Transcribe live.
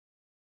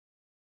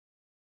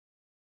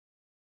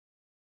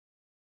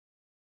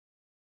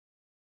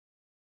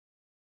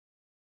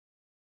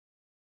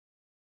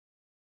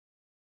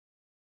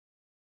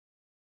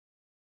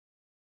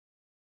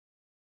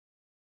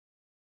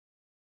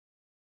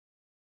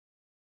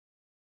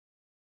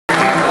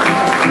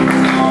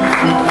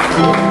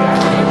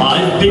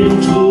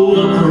been to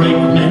a great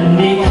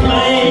many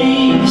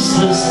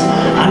places,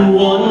 and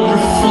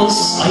wonderful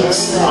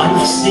sights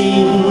I've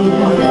seen.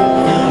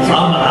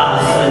 From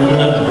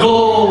Athen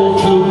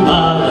Gold to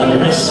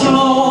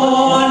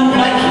Ballinasloe and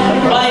back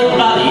by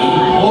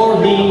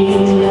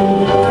Ballyporeen.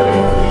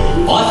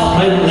 But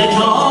when they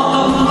talk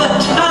of the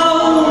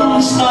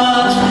towns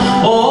that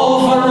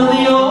over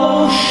the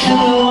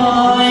ocean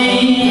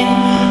lie,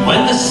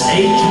 when they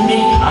say to me,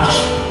 Pat,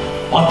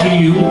 what do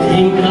you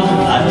think of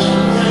that?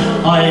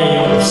 I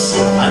ups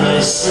and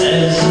I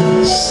says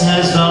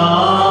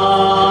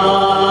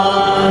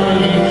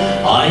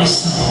I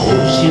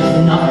suppose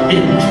you've not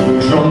been to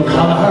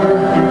Drumcollar.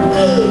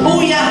 Oh,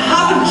 you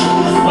haven't?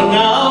 Well,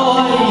 now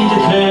I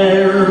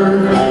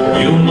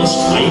declare you must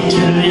wait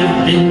till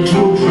you've been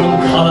to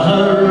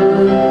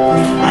Drumcollar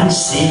and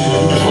see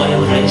the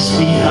fine place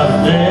we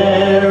have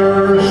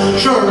there.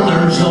 Sure,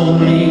 there's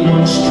only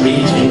one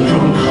street in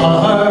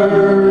Drumcollar,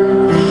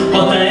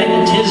 but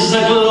then 'tis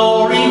a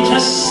glory to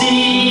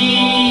see.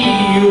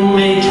 You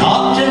may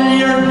talk till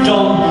you're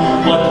dumb,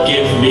 but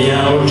give me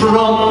a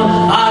drum.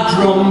 A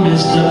drum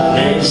is the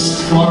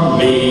place for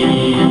me.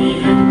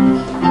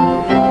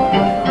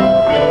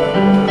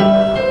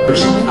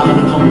 I'm an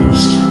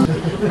accompanist.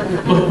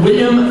 But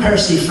William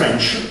Percy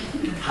French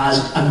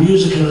has a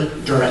musical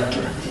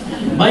director.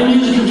 My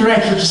musical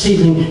director this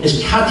evening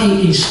is Cathy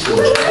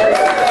Eastwood.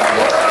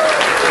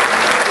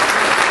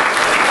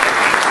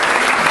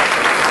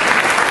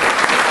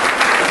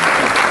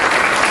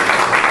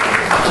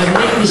 I'll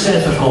make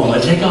myself at home.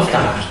 I'll take off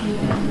that.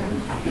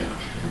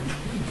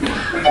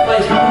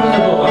 Right, how will I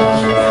go on?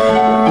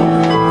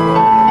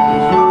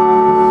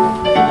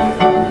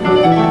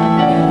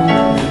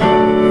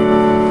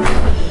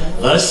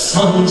 The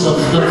sons of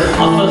the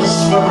prophets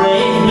were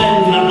brave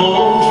men of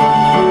old,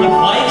 and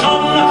quite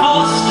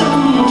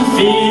unaccustomed to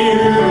fear.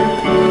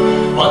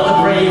 But the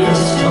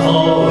bravest of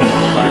all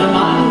was a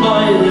man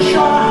by the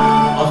shore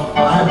of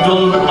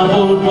Abdul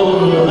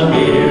Abul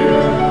Amir.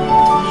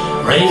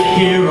 Brave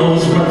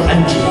heroes were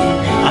plenty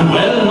and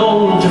well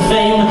known to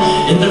fame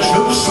in the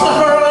troops that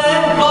were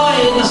led by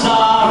the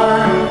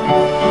Tsar.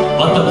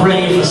 But the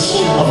bravest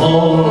of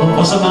all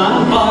was a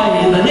man by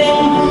the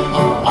name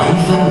of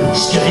Ivan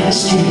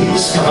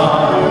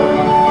Skavinsky-Skavar.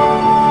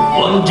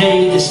 One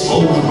day this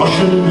old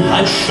Russian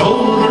had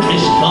shouldered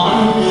his gun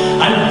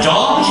and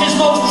donned his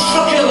most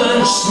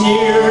truculent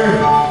sneer.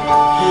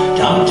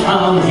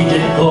 Downtown he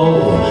did go,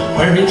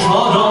 where he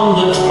trod on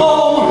the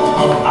toe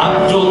of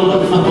Abdul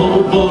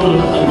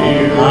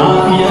Amir.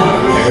 Ah, yeah,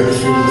 heard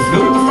through the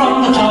flute from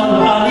the town of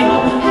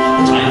Ballymote.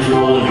 The time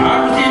flew on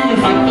hard with him, in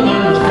fact the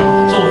man was good.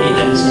 So he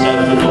then set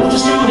out a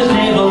notice to his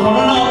neighbour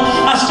running on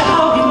as to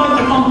how he might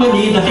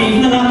accompany that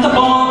evening at the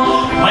ball.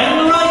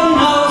 When riding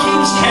out he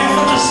was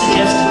careful to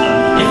suggest to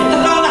them, if the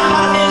Donna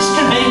hat is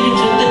convenient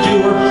to the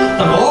doer,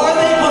 the more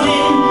they put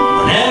in,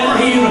 whenever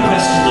he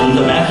requested them,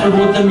 the better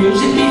would the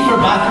music be for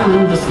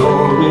battle. The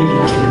floor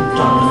will tilt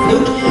on the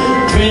flute,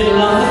 triddle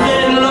on the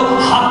fiddle,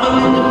 hopping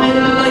in the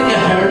middle like a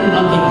heron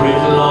on the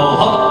griddle. Oh,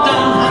 hop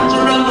down, hands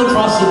around and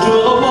cross it to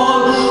the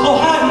wall. Oh,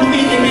 hadn't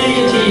been the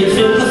gaiety if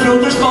in the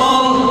fruiter's ball.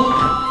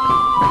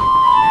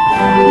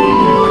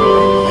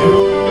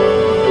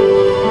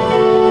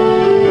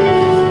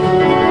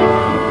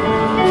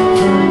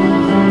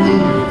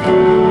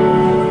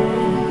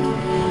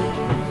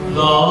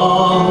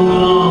 Long,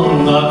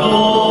 long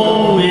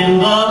ago in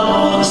the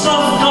woods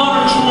of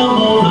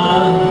Gorge-na-Mona,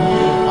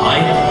 I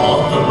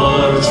thought the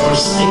birds were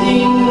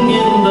singing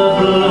in the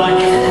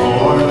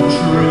blackthorn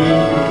tree.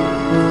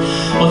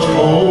 But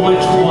oh,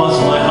 it was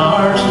my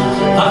heart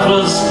that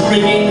was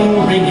ringing,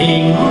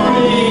 ringing,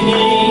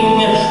 ringing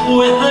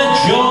with the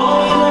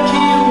joy that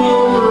you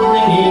were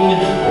bringing,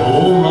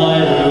 oh my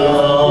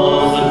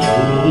love, to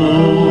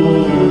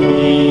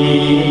me.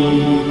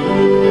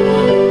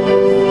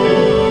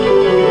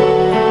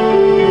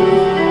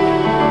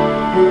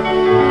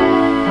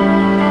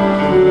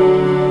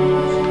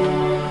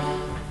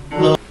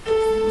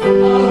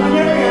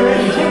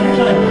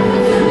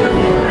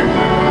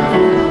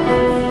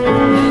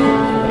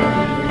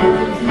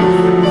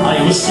 I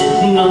was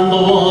sitting on the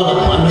wall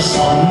upon a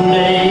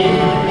Sunday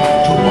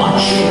to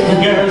watch the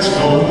girls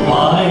go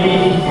by,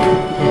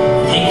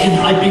 thinking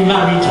I'd be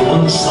married to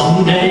one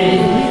someday,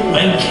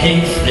 when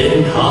Kate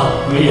Flynn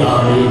caught me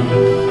eye.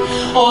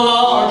 Oh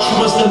Lord, she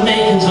was the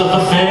makings of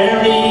a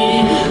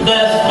fairy, the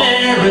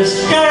fairest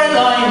girl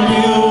I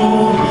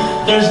knew.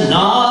 There's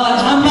not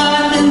a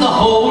man in the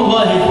whole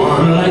wide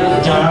world like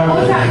the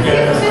darling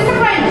girl. Mr.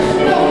 French!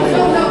 No.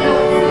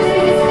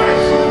 Mr.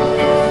 French.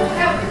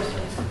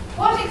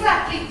 What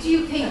exactly do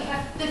you think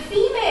the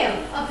female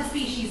of the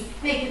species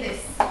make of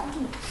this?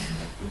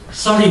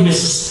 Sorry,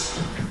 Mrs.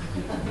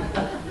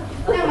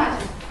 Now,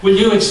 madam. Will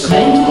you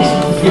explain to us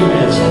what the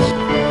female says?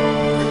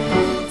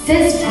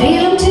 Says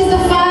Phelim, 'tis the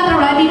father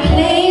I be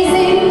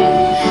pleasing.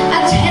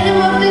 I'll tell him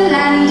of the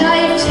land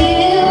I've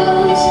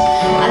tilled.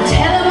 I'll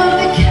tell him of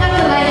the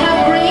cattle I have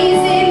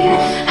grazing,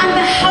 and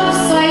the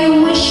house I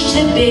wish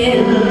to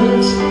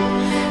build.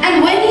 And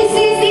when he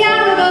sees the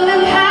arable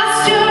and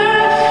pasture,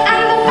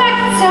 and the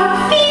facts are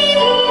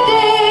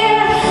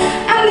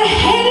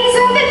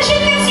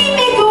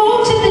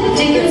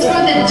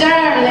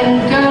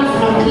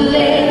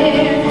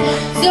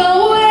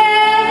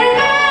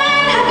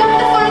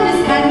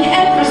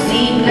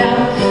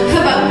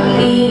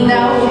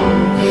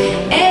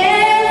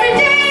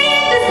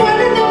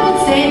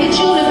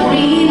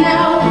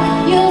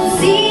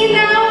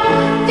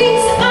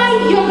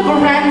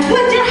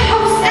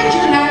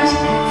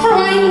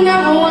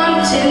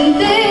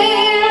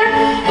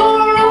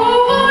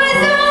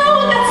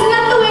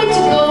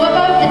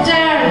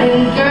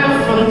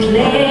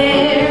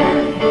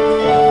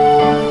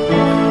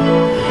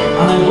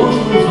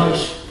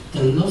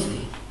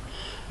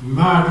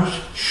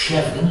Margaret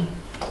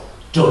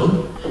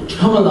Shevlin-Duggan to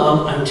come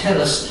along and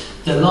tell us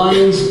the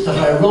lines that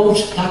I wrote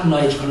that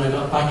night when I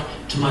got back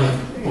to my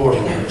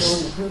boarding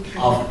house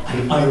of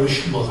an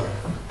Irish mother.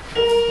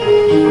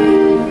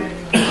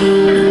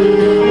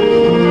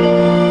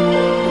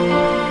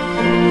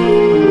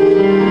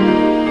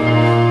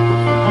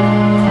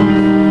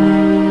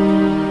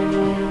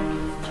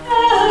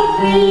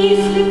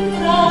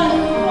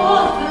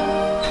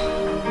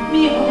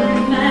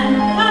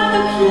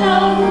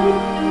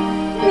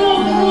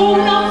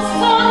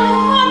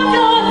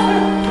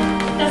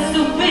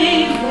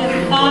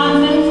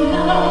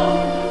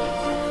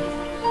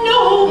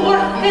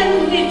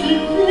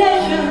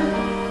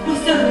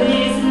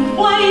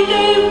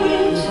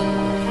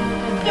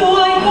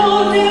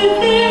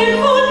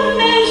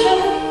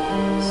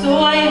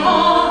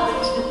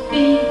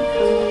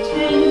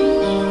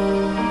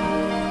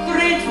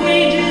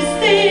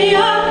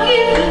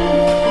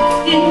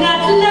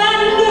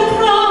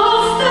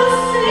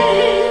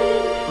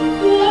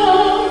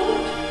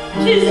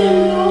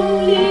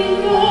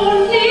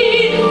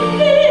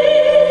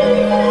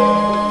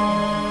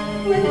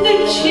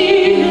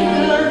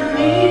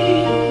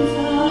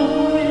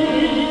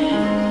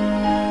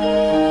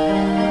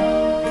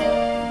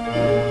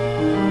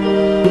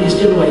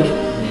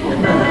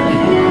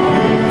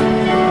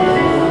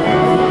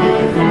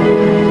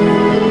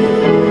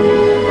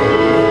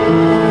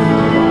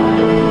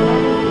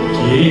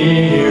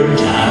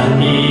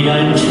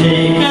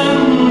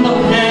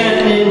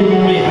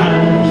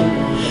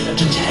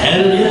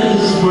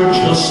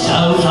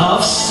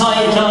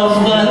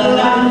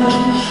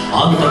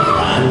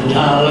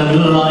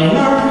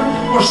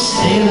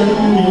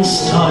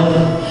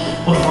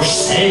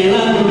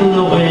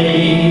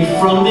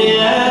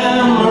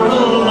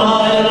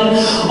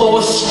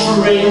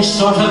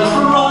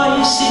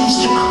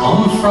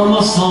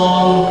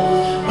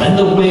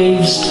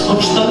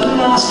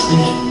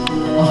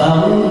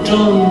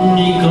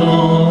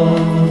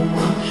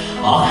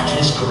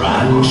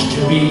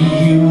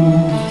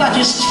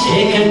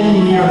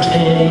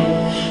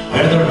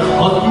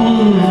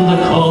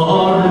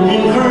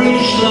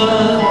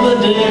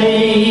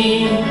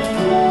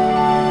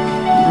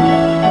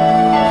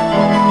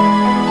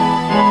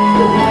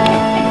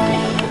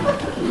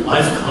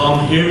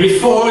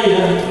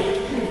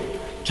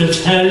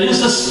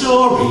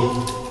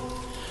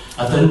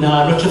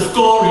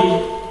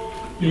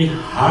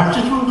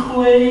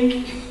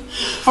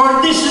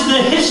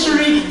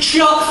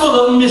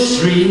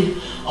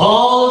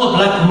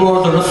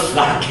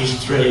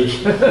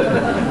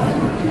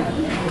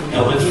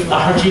 Now when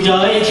Flaherty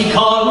died, he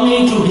called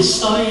me to his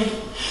side.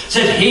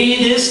 Said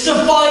he, this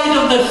divide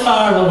of the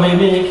faraway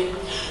make.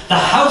 The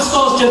house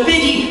goes to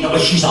Biddy, now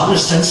she's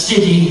honest and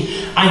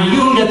steady, and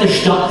you'll get the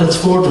shot that's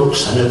 4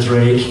 ducks and a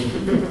drake.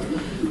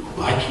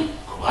 Quack,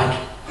 quack,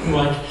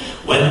 quack,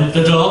 went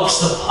the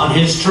ducks upon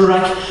his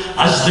track,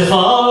 as they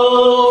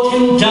followed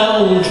him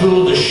down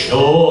to the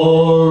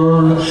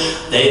shore.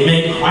 They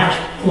may quack,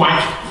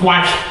 quack,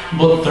 quack,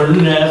 but they're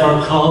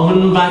never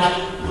coming back.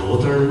 No,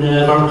 they're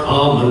never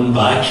coming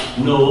back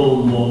no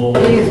more.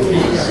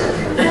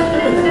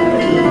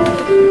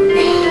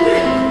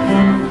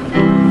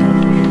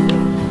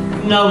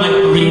 Now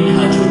MacBreen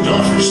had 2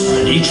 daughters,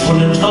 and each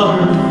one in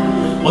turn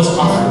was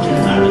offered in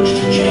marriage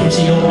to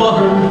Jamesy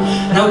O'Byrne.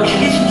 Now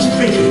Kitty was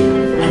pretty,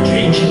 and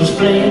Jamesy was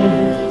plain,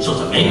 so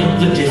to make up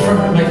the differ,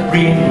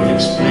 MacBreen would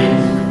explain.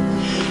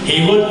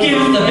 He would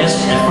give the best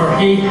heifer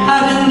he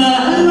had in the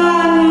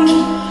land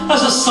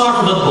as a sort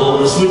of a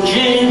bonus with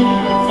Jane,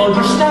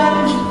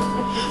 understand?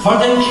 For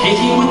then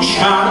Kitty would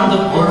charm the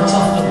birds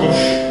off the bush,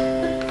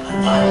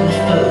 and that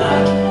left the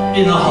lad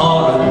in a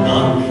horrid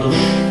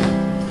non-plush.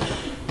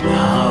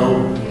 Now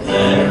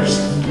there's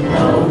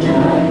no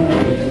time,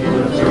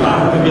 the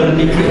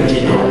Barnaby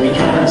printed, or we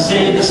can't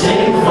say the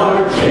same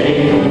for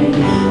Jane.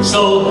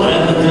 So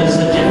whether there's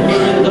a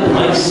differ in the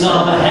price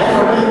of a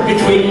heifer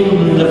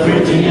between the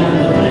pretty and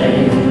the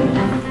plain.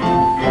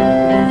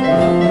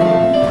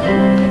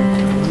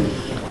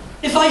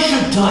 If I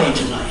should die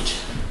tonight,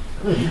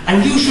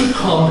 and you should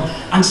come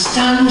and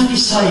stand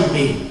beside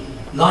me,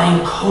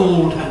 lying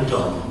cold and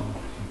dumb,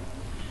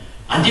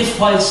 and if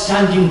while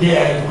standing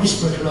there you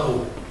whispered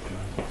low,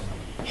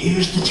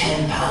 here's the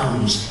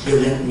 £10 you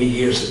lent me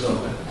years ago,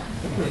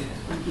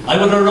 I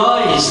would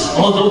arise,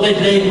 although they'd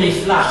laid me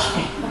flat,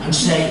 and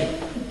say,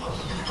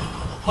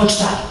 what's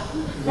that?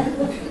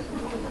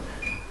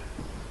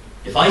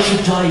 If I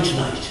should die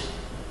tonight,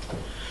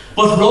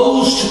 but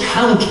rose to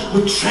count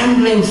with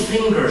trembling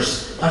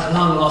fingers that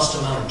long lost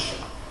amount,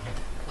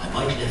 I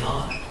might live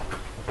on.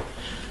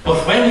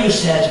 But when you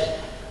said,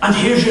 and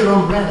here's your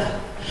umbrella,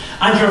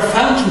 and your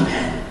fountain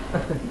pen,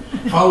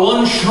 for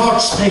one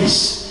short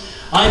space,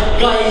 I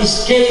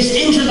gazed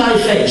into thy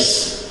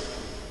face,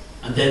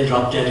 and then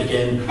dropped dead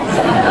again.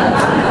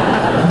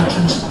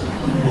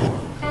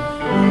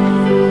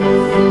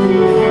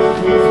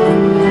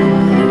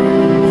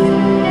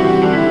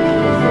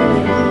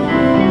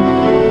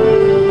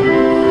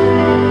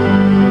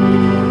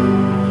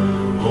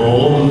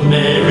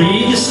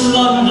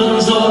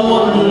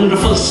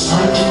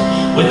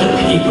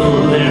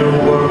 people, they're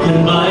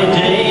working by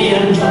day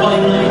and by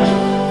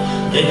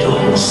night. They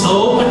don't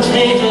sow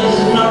potatoes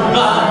nor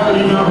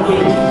barley nor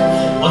wheat,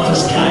 but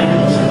there's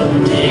gangs of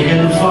them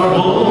digging for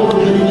gold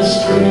in the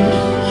street.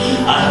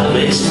 At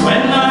least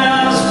when I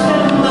asked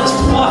him, that's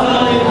what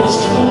I was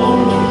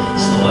told.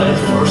 So I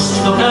first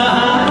took a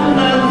hand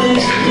at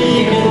this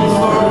digging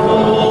for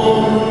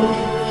gold.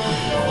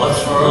 But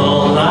for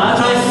all that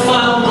I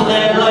found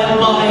there, I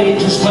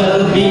might as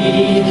well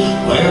be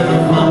where the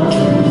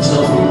mountains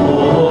of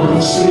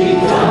gold sweep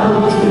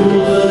down to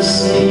the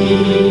sea.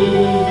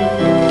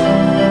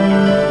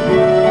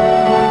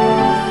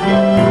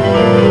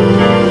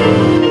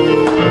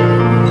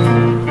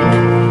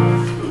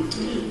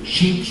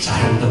 She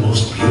sang the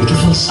most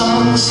beautiful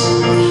songs.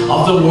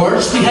 Of the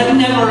words we had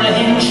never a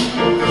hint,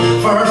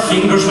 for her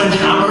fingers went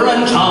hammer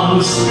and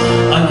tongs,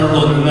 and her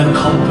running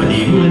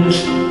accompaniment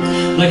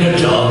like a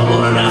dog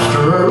running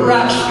after a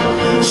rat.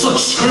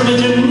 Such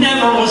scrimmaging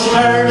never was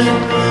heard,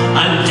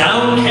 and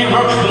down came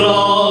her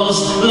claws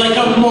like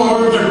a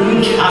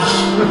murdering cat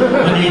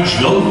when he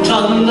jumped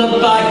on the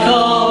back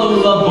of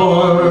a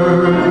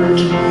bird.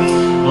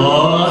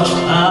 But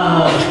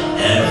at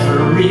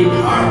every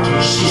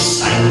party she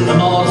sang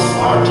them all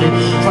 40,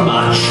 from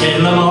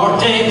Achille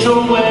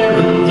to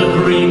wearing the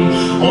green.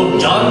 Oh,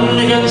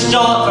 Donnigan's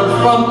daughter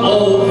from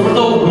over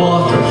the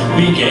water,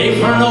 we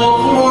gave her no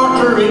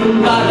quarter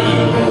in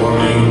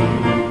Ballymorning.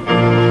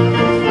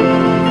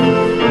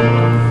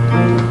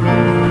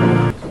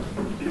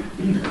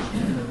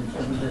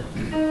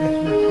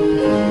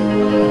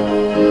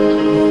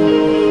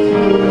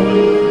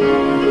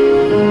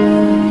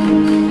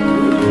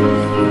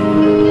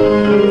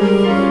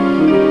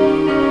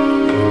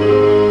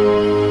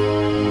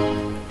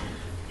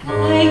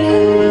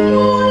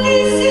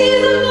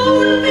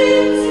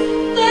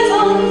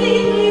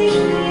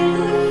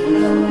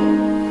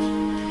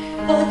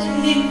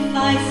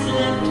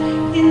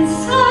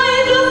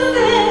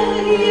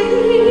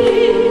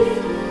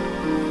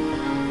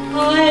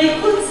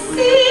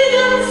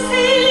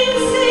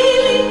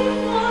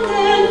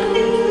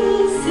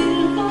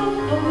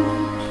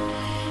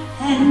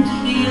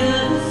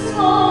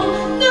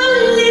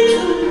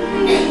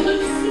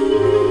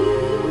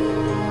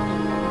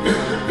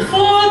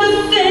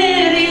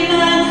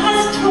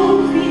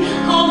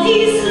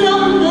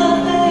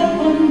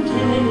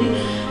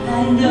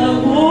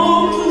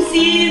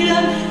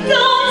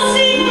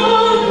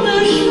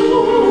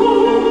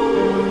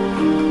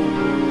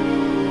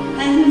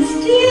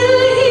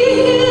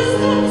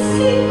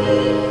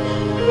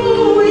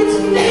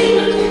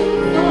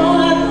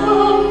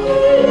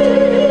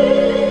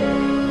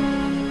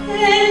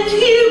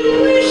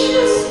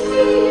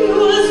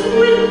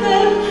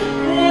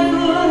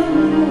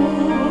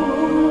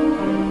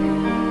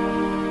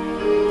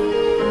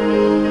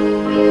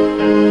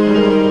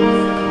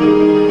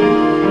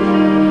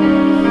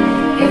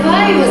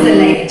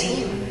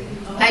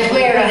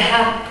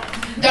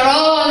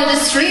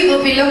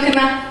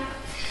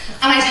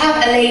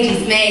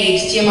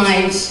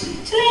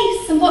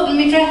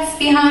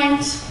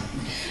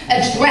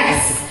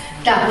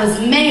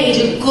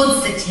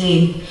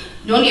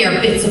 None of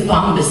your bits of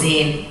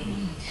bombazine.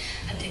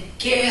 And the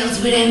girls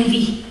with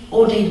envy,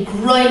 oh, they'd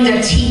grind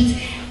their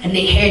teeth and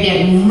they hear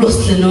them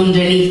rustling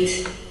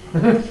underneath.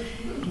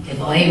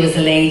 If I was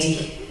a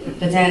lady,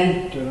 but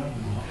then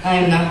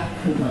I'm not.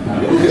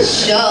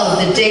 Sure,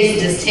 the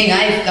dacentest thing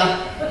I've got.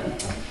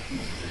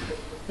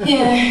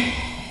 Yeah,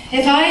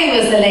 if I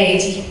was a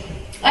lady,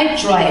 I'd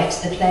drive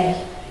to the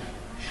play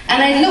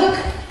and I'd look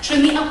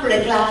through my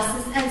opera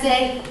glasses and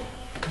say,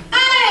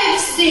 I've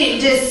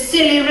seen this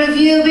silly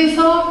review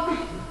before.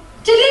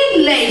 The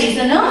leading lady's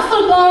an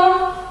awful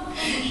bore.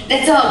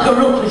 Let's all go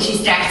up when she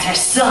starts her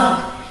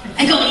song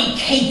and go eat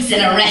cakes in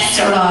a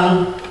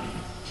restaurant.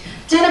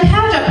 Then a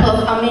powder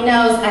puff on my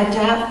nose I'd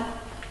dab,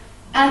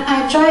 and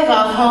I'd drive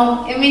off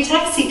home in my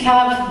taxi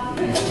cab.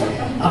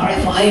 Or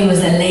if I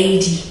was a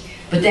lady,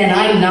 but then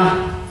I'm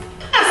not.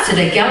 Pass to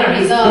the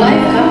gallery's all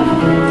I've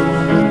got.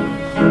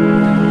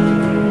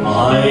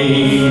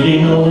 I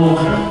know,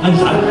 and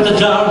that the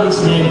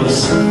darling's name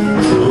was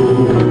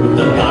through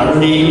the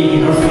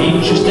barony, her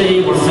features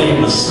they were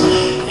famous.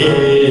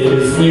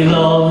 If we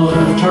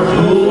loved her,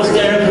 who was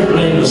there to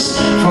blame us?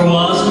 For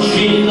wasn't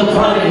she the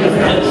pride of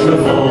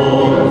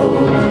Petrivore?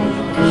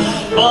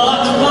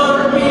 But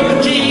her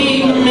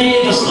beauty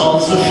made us all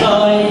so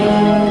shy,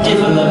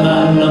 even a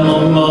man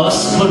among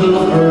us could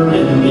look her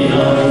in the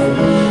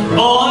eye.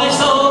 Boys,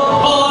 oh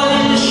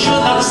boys, sure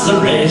that's the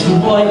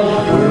reason why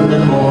we're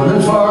in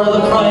mourning for the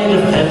pride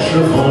of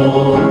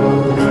Petrivore.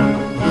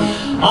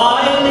 I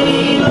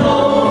lean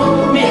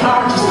low, me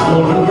heart is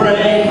cold and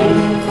grey,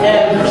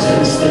 ever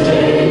since the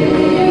day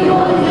we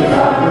won the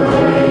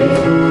cabaret.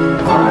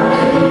 I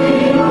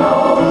lean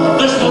low,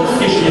 there's no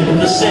fish in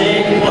the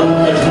sea, but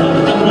there's none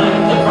of them like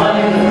the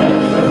pride of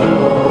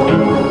Petrivore.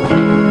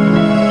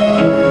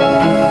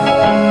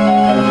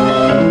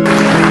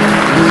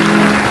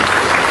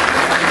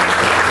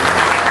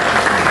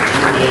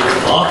 They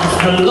talk of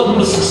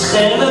Columbus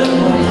sailing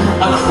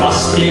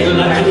across the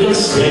Atlantic in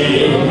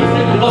Spain,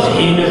 but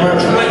he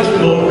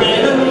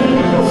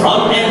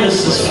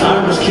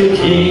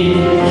Kilkee.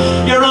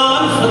 You're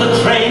on for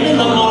the train in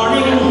the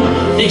morning,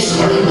 the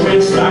excursion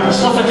train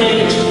starts off at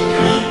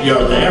 8.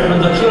 You're there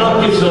when the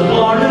clock gives a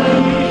warning,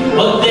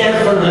 but there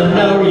for an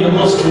hour you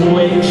must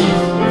wait.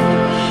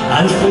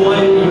 And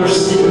while